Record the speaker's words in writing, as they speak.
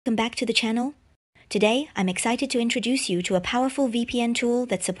Welcome back to the channel. Today, I'm excited to introduce you to a powerful VPN tool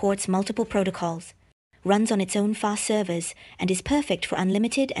that supports multiple protocols, runs on its own fast servers, and is perfect for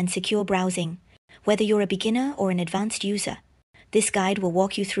unlimited and secure browsing. Whether you're a beginner or an advanced user, this guide will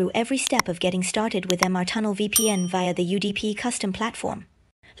walk you through every step of getting started with MRTunnel VPN via the UDP custom platform.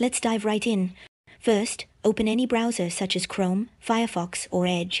 Let's dive right in. First, open any browser such as Chrome, Firefox, or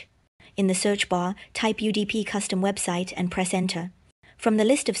Edge. In the search bar, type UDP custom website and press enter. From the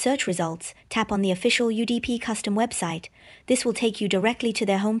list of search results, tap on the official UDP custom website. This will take you directly to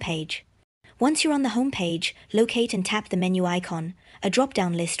their homepage. Once you're on the homepage, locate and tap the menu icon. A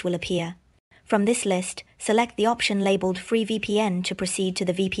drop-down list will appear. From this list, select the option labeled Free VPN to proceed to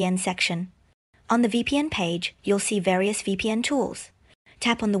the VPN section. On the VPN page, you'll see various VPN tools.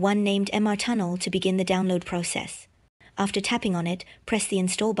 Tap on the one named MRTunnel to begin the download process. After tapping on it, press the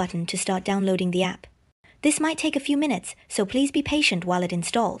install button to start downloading the app. This might take a few minutes, so please be patient while it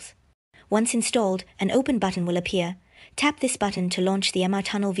installs. Once installed, an open button will appear. Tap this button to launch the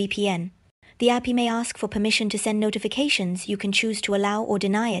MRTunnel VPN. The app may ask for permission to send notifications. You can choose to allow or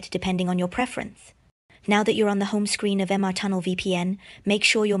deny it depending on your preference. Now that you're on the home screen of MRTunnel VPN, make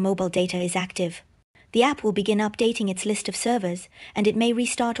sure your mobile data is active. The app will begin updating its list of servers, and it may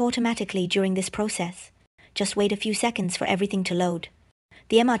restart automatically during this process. Just wait a few seconds for everything to load.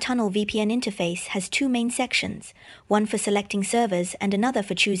 The MRTunnel VPN interface has two main sections, one for selecting servers and another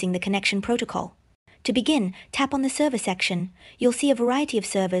for choosing the connection protocol. To begin, tap on the server section. You'll see a variety of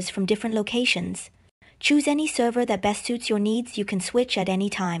servers from different locations. Choose any server that best suits your needs. You can switch at any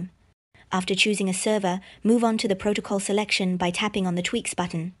time. After choosing a server, move on to the protocol selection by tapping on the Tweaks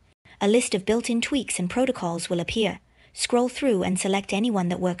button. A list of built-in tweaks and protocols will appear. Scroll through and select any one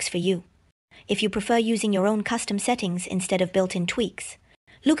that works for you. If you prefer using your own custom settings instead of built-in tweaks,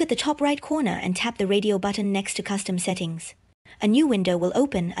 look at the top right corner and tap the radio button next to Custom Settings. A new window will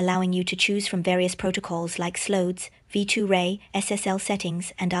open, allowing you to choose from various protocols like SLODS, V2RAY, SSL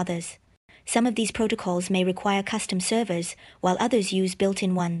settings, and others. Some of these protocols may require custom servers, while others use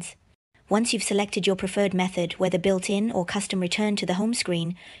built-in ones. Once you've selected your preferred method, whether built-in or custom return to the home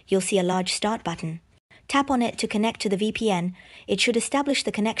screen, you'll see a large Start button. Tap on it to connect to the VPN. It should establish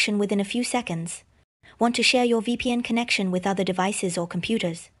the connection within a few seconds. Want to share your VPN connection with other devices or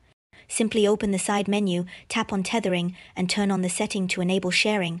computers? Simply open the side menu, tap on Tethering, and turn on the setting to enable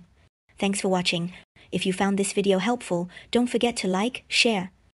sharing. Thanks for watching. If you found this video helpful, don't forget to like,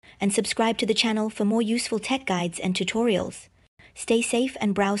 share, and subscribe to the channel for more useful tech guides and tutorials. Stay safe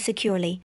and browse securely.